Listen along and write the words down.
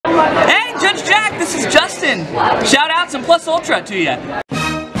Jason. Shout outs and plus ultra to you.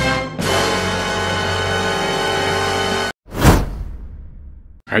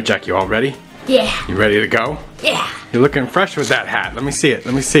 All right, Jack, you all ready? Yeah. You ready to go? Yeah. You're looking fresh with that hat. Let me see it.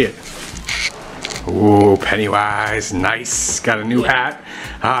 Let me see it. Ooh, Pennywise. Nice. Got a new hat.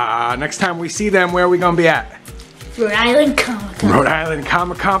 Next time we see them, where are we going to be at? Rhode Island Comic Con. Rhode Island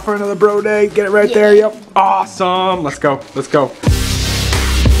Comic Con for another bro day. Get it right there. Yep. Awesome. Let's go. Let's go.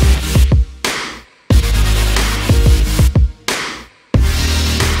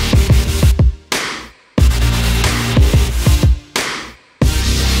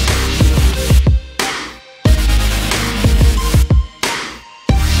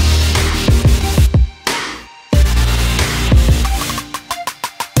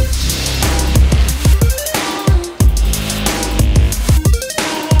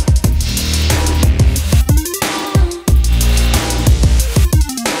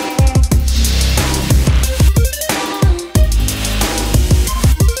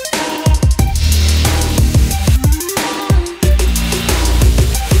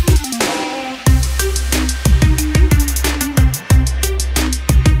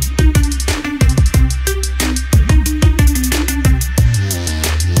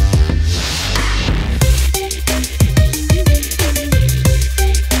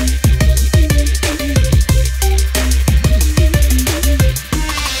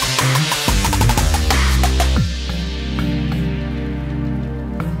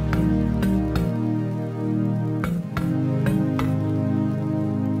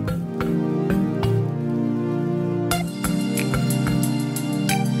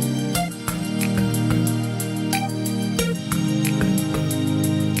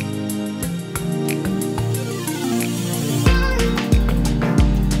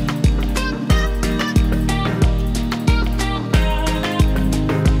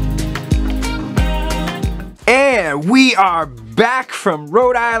 And we are back from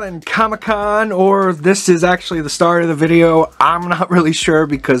Rhode Island Comic Con, or this is actually the start of the video. I'm not really sure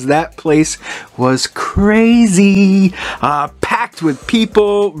because that place was crazy. Packed with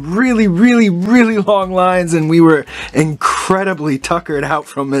people, really long lines, and we were incredibly tuckered out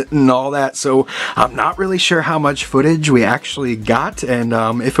from it and all that. So I'm not really sure how much footage we actually got and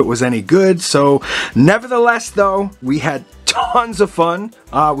if it was any good. So nevertheless though, we had tons of fun.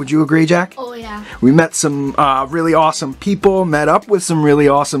 Would you agree, Jack? Oh yeah. We met some really awesome people, met up with some really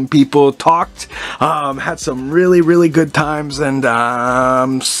awesome people, talked, had some really good times, and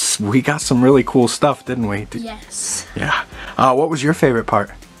we got some really cool stuff, didn't we? Yes. Yeah. What was your favorite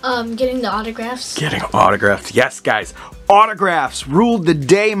part? Getting the autographs. Getting autographs. Yes, guys. Autographs ruled the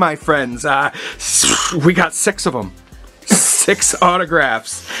day, my friends. We got 6 of them. 6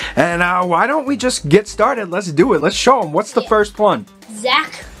 autographs. And why don't we just get started? Let's do it. Let's show them. What's the first one?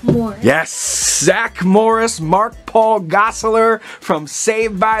 Zach Morris. Yes, Zach Morris, Mark Paul Gosselaar from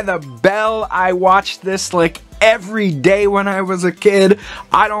Saved by the Bell. I watched this like every day when I was a kid.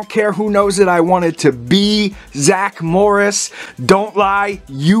 I don't care who knows it. I wanted to be Zach Morris. Don't lie,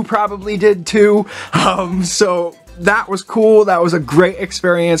 you probably did too. So that was cool. That was a great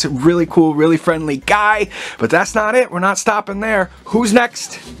experience. Really cool, really friendly guy. But that's not it. We're not stopping there. Who's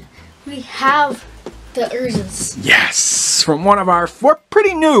next? We have the Urzas. Yes, from one of our, we're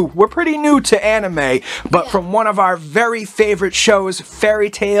pretty new to anime, but from one of our very favorite shows, Fairy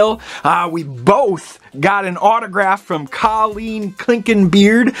Tail. We both got an autograph from Colleen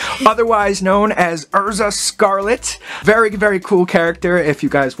Clinkenbeard, otherwise known as Urza Scarlet. Very cool character. If you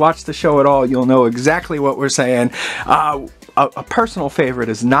guys watch the show at all, you'll know exactly what we're saying. A personal favorite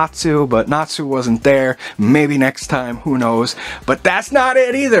is Natsu, but Natsu wasn't there. Maybe next time, who knows. But that's not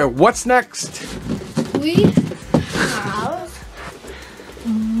it either. What's next? We have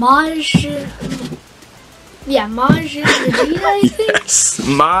Majin Vegeta, I think. Yes,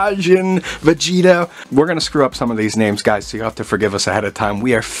 Majin Vegeta. We're gonna screw up some of these names, guys, so you have to forgive us ahead of time.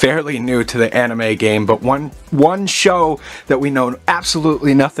 We are fairly new to the anime game, but one show that we know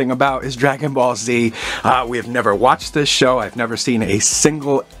absolutely nothing about is Dragon Ball Z. We have never watched this show. I've never seen a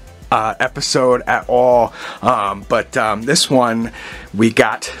single episode at all, but this one we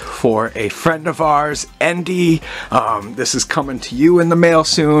got for a friend of ours, Andy. This is coming to you in the mail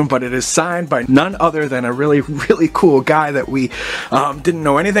soon, but it is signed by none other than a really cool guy that we didn't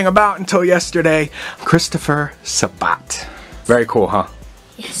know anything about until yesterday, Christopher Sabat. Very cool, huh?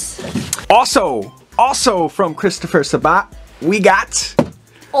 Yes. Also from Christopher Sabat, we got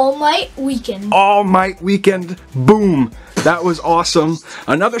All Might Weekend. All Might Weekend. Boom. That was awesome.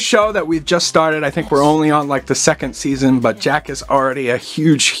 Another show that we've just started. I think we're only on like the second season, but Jack is already a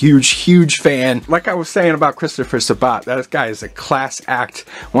huge fan. Like I was saying about Christopher Sabat, that guy is a class act.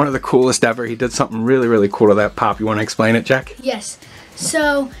 One of the coolest ever. He did something really cool to that pop. You want to explain it, Jack? Yes.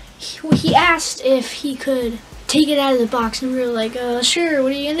 So he asked if he could take it out of the box, and we were like, sure,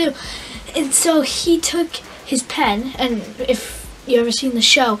 what are you gonna do? And so he took his pen, and if you ever seen the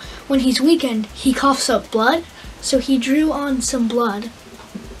show, when he's weakened, he coughs up blood. So he drew on some blood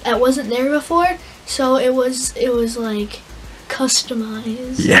that wasn't there before. So it was like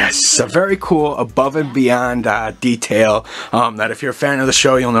customized. Yes, a very cool above and beyond detail that if you're a fan of the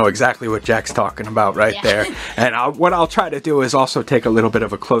show, you'll know exactly what Jack's talking about right there. And what I'll try to do is also take a little bit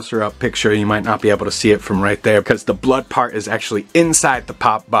of a closer up picture. You might not be able to see it from right there because the blood part is actually inside the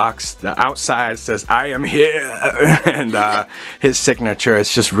pop box. The outside says I am here and his signature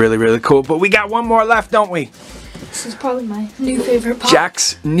is just really cool. But we got one more left, don't we? This is probably my new favorite pop.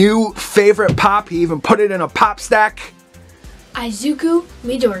 Jack's new favorite pop. He even put it in a pop stack. Izuku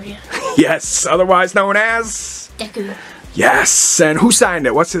Midoriya. Yes, otherwise known as Deku. Yes, and who signed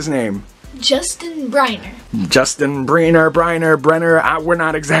it? What's his name? Justin Briner. Justin Brenner. We're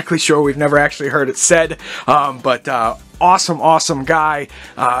not exactly sure. We've never actually heard it said. But awesome guy.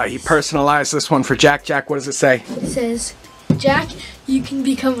 He personalized this one for Jack. Jack, what does it say? It says, Jack, you can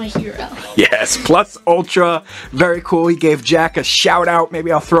become a hero. Yes, plus ultra. Very cool. He gave Jack a shout out.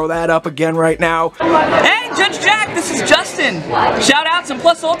 Maybe I'll throw that up again right now. Hey, Judge Jack, this is Justin. Shout outs and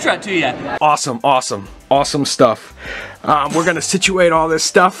plus ultra to you. Awesome stuff. We're going to situate all this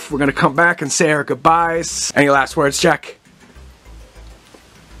stuff. We're going to come back and say our goodbyes. Any last words, Jack?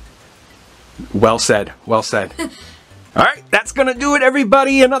 Well said. Alright, that's gonna do it,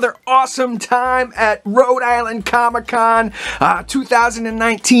 everybody. Another awesome time at Rhode Island Comic Con.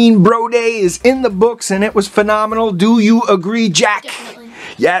 2019 Bro Day is in the books and it was phenomenal. Do you agree, Jack? Definitely.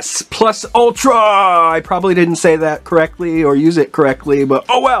 Yes, plus ultra. I probably didn't say that correctly or use it correctly, but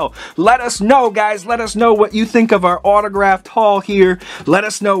oh well. Let us know, guys. Let us know what you think of our autographed haul here. Let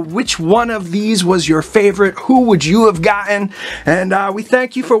us know which one of these was your favorite. Who would you have gotten? And we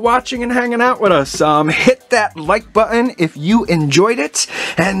thank you for watching and hanging out with us. Hit that like button if you enjoyed it.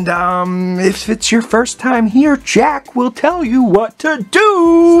 And if it's your first time here, Jack will tell you what to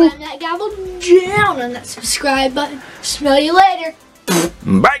do. Slam that gavel down on that subscribe button. Smell you later.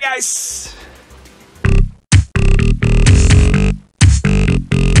 Bye, guys.